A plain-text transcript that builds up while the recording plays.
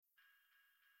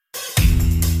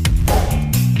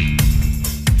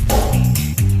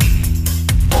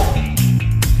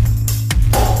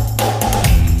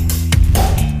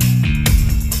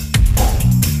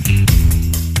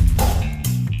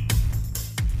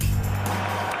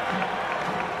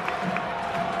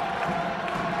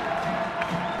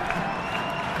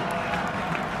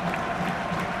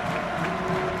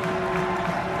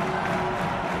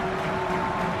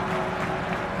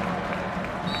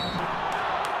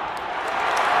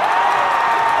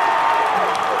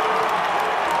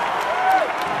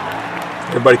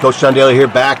Everybody, Coach John Daly here,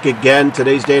 back again.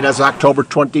 Today's date is October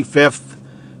 25th,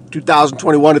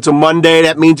 2021. It's a Monday.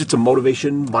 That means it's a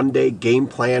Motivation Monday game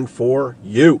plan for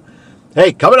you.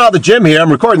 Hey, coming out of the gym here.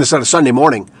 I'm recording this on a Sunday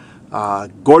morning.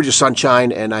 Gorgeous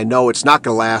sunshine, and I know it's not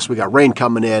going to last. We got rain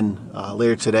coming in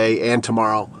later today and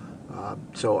tomorrow.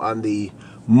 So on the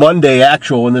Monday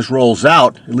actual, when this rolls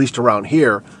out, at least around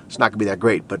here, it's not going to be that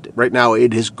great. But right now,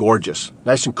 it is gorgeous.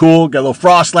 Nice and cool. Got a little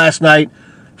frost last night.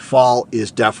 Fall is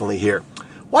definitely here.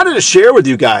 Wanted to share with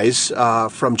you guys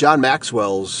from John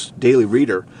Maxwell's Daily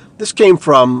Reader. This came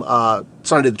from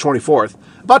Sunday the 24th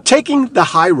about taking the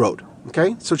high road.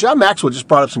 Okay, so John Maxwell just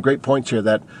brought up some great points here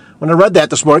that when I read that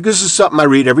this morning, because this is something I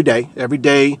read every day. Every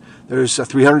day there's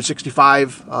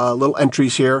 365 little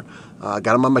entries here. Got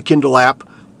them on my Kindle app.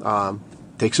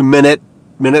 Takes a minute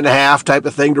and a half type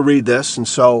of thing to read this. And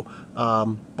so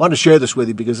wanted to share this with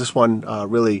you because this one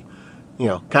really,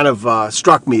 kind of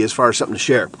struck me as far as something to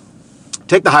share.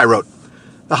 Take the high road.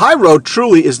 The high road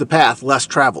truly is the path less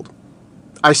traveled.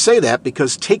 I say that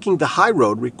because taking the high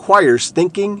road requires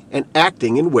thinking and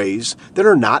acting in ways that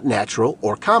are not natural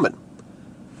or common.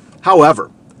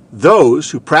 However,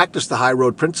 those who practice the high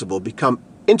road principle become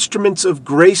instruments of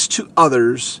grace to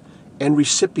others and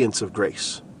recipients of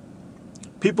grace.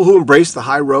 People who embrace the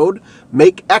high road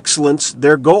make excellence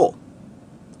their goal.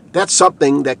 That's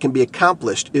something that can be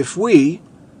accomplished if we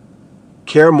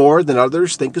care more than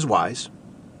others think is wise,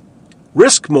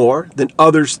 risk more than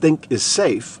others think is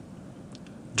safe,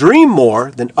 dream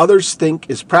more than others think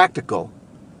is practical,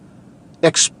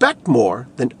 expect more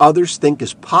than others think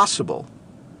is possible,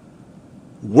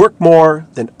 work more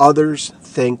than others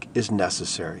think is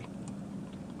necessary.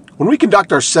 When we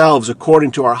conduct ourselves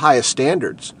according to our highest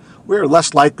standards, we are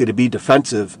less likely to be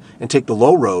defensive and take the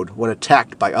low road when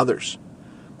attacked by others.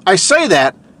 I say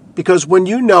that because when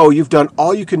you know you've done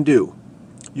all you can do,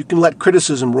 you can let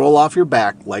criticism roll off your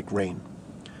back like rain.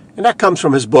 And that comes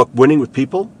from his book, Winning with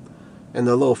People. And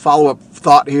the little follow-up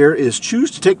thought here is choose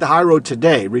to take the high road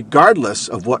today, regardless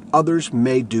of what others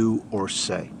may do or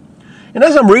say. And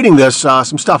as I'm reading this,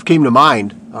 some stuff came to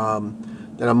mind.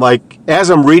 And I'm like, as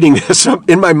I'm reading this,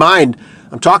 in my mind,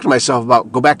 I'm talking to myself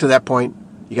about, go back to that point.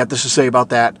 You got this to say about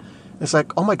that. It's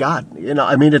like, oh my God.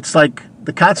 It's like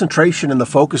the concentration and the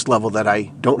focus level that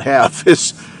I don't have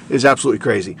is absolutely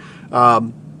crazy.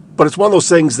 But it's one of those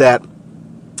things that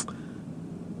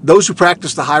those who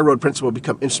practice the high road principle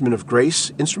become instruments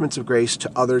of grace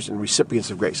to others and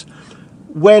recipients of grace.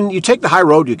 When you take the high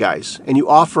road, you guys, and you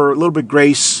offer a little bit of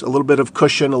grace, a little bit of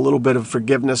cushion, a little bit of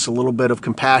forgiveness, a little bit of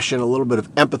compassion, a little bit of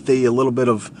empathy, a little bit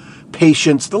of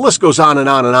patience, the list goes on and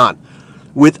on and on.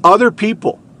 With other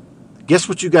people, guess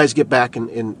what you guys get back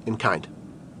in kind?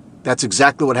 That's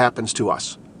exactly what happens to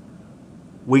us.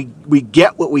 We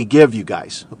get what we give, you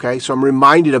guys, okay? So I'm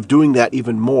reminded of doing that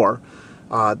even more.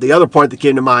 The other point that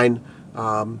came to mind,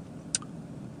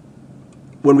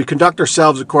 when we conduct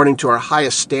ourselves according to our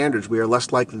highest standards, we are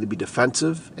less likely to be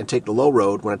defensive and take the low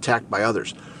road when attacked by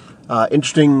others.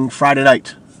 Interesting Friday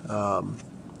night.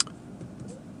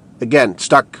 Again,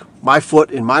 stuck my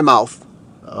foot in my mouth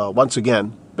once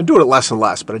again. Been doing it less and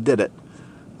less, but I did it.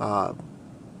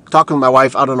 Talking with my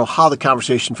wife, I don't know how the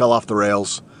conversation fell off the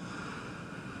rails.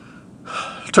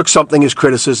 Took something as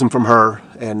criticism from her,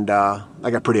 and I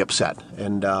got pretty upset.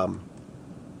 And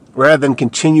rather than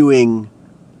continuing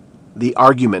the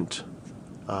argument,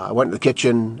 I went to the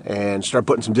kitchen and started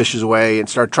putting some dishes away and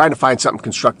started trying to find something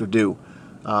constructive to do.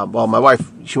 Well, my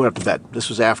wife, she went up to bed. This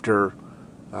was after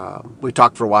we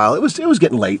talked for a while. It was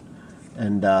getting late,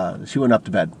 and she went up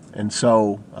to bed. And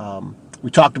so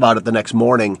we talked about it the next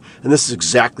morning, and this is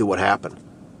exactly what happened,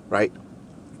 right?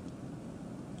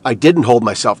 I didn't hold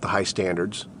myself to high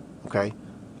standards, okay?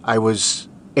 I was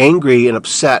angry and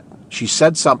upset. She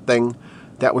said something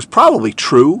that was probably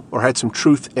true or had some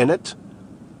truth in it,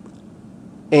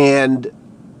 and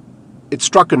it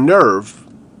struck a nerve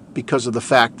because of the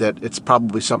fact that it's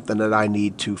probably something that I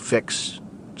need to fix,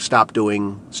 stop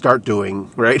doing, start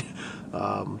doing, right?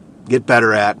 Get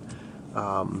better at.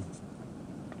 And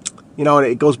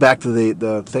it goes back to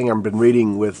the thing I've been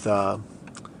reading with the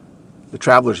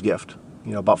Traveler's Gift,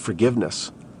 about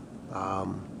forgiveness.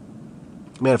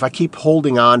 If I keep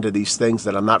holding on to these things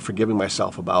that I'm not forgiving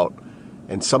myself about,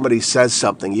 and somebody says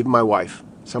something, even my wife,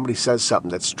 somebody says something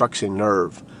that strikes a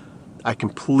nerve, I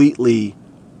completely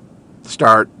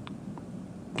start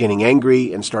getting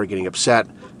angry and start getting upset,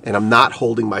 and I'm not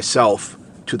holding myself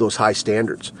to those high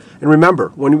standards. And remember,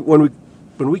 when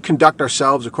we conduct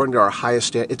ourselves according to our highest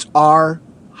standards, it's our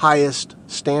highest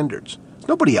standards. It's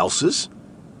nobody else's,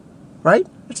 right?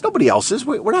 It's nobody else's.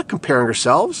 We're not comparing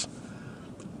ourselves.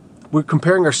 we're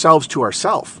comparing ourselves to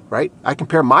ourselves, right? I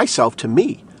compare myself to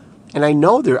me. And I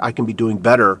know I can be doing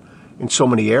better in so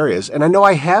many areas. And I know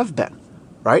I have been,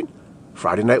 right?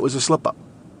 Friday night was a slip-up.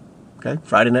 Okay?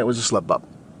 Friday night was a slip-up.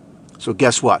 So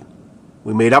guess what?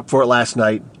 We made up for it last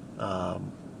night.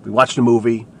 We watched a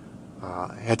movie.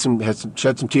 Shed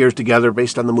some tears together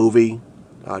based on the movie.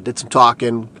 Did some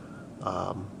talking.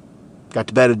 Got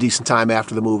to bed at a decent time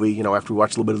after the movie, after we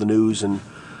watched a little bit of the news and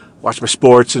watched my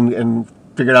sports and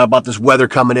figured out about this weather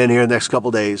coming in here in the next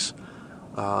couple days.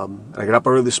 I got up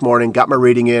early this morning, got my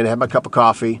reading in, had my cup of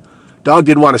coffee. Dog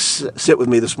didn't want to sit with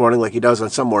me this morning like he does on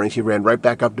some mornings. He ran right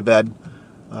back up to bed.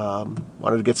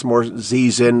 Wanted to get some more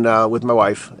Z's in with my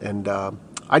wife. And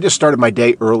I just started my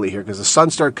day early here because the sun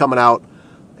started coming out.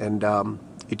 And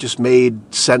it just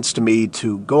made sense to me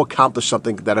to go accomplish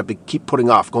something that I've been keep putting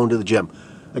off, going to the gym.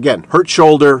 Again, hurt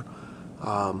shoulder,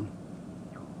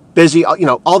 busy,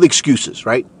 all the excuses,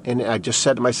 right? And I just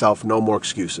said to myself, no more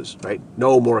excuses, right?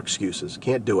 No more excuses.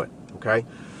 Can't do it, okay?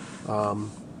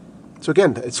 So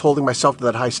again, it's holding myself to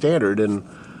that high standard. And,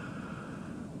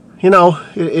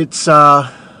 it's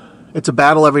a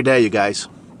battle every day, you guys.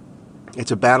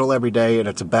 It's a battle every day, and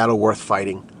it's a battle worth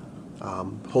fighting.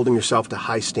 Holding yourself to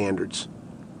high standards,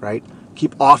 right?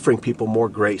 Keep offering people more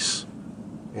grace,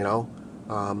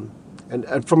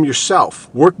 and from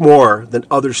yourself. Work more than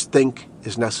others think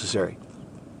is necessary,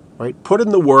 right? Put in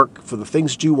the work for the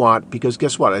things that you want, because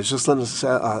guess what? I was just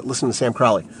listening to Sam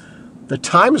Crowley. The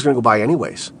time is going to go by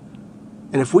anyways.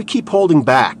 And if we keep holding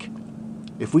back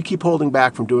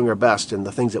from doing our best in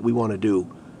the things that we want to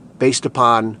do, based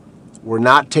upon we're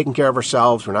not taking care of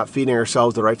ourselves, we're not feeding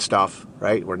ourselves the right stuff,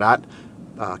 right? We're not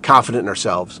confident in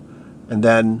ourselves. And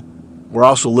then we're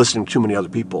also listening to too many other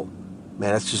people.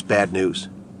 Man, that's just bad news.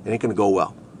 It ain't going to go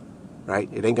well, right?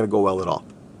 It ain't going to go well at all.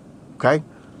 Okay?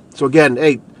 So again,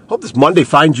 hey, hope this Monday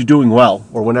finds you doing well,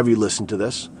 or whenever you listen to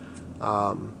this.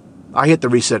 I hit the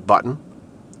reset button.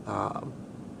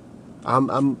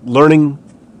 I'm learning,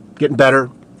 getting better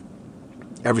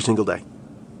every single day.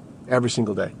 Every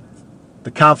single day.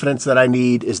 The confidence that I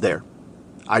need is there.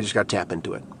 I just got to tap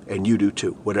into it. And you do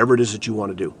too. Whatever it is that you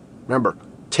want to do. Remember,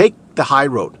 take the high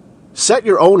road. Set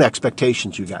your own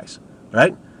expectations, you guys.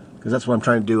 Right? Because that's what I'm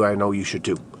trying to do. I know you should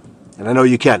too. And I know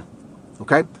you can.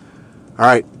 Okay? All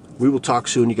right. We will talk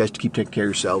soon. You guys keep taking care of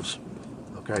yourselves.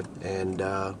 Okay? And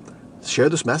share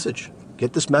this message.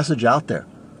 Get this message out there.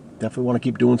 Definitely want to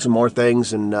keep doing some more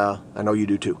things. And I know you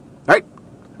do too. All right?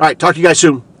 All right. Talk to you guys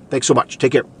soon. Thanks so much.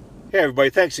 Take care. Hey, everybody.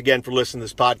 Thanks again for listening to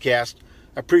this podcast.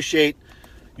 I appreciate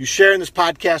you sharing this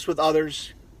podcast with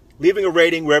others, leaving a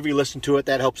rating wherever you listen to it.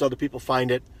 That helps other people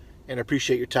find it. And I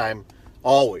appreciate your time,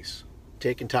 always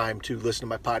taking time to listen to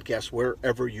my podcast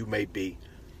wherever you may be.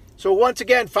 So once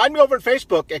again, find me over on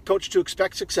Facebook at Coach to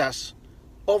Expect Success,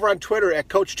 over on Twitter at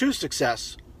Coach to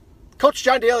Success, Coach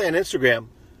John Daly on Instagram,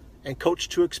 and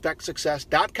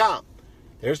CoachToExpectSuccess.com.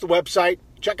 There's the website.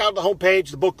 Check out the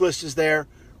homepage. The book list is there.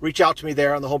 Reach out to me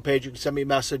there on the homepage. You can send me a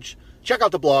message. Check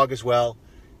out the blog as well.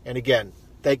 And again,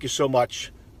 thank you so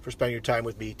much for spending your time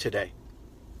with me today.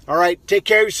 All right, take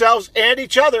care of yourselves and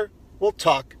each other. We'll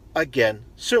talk again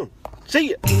soon. See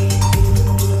you.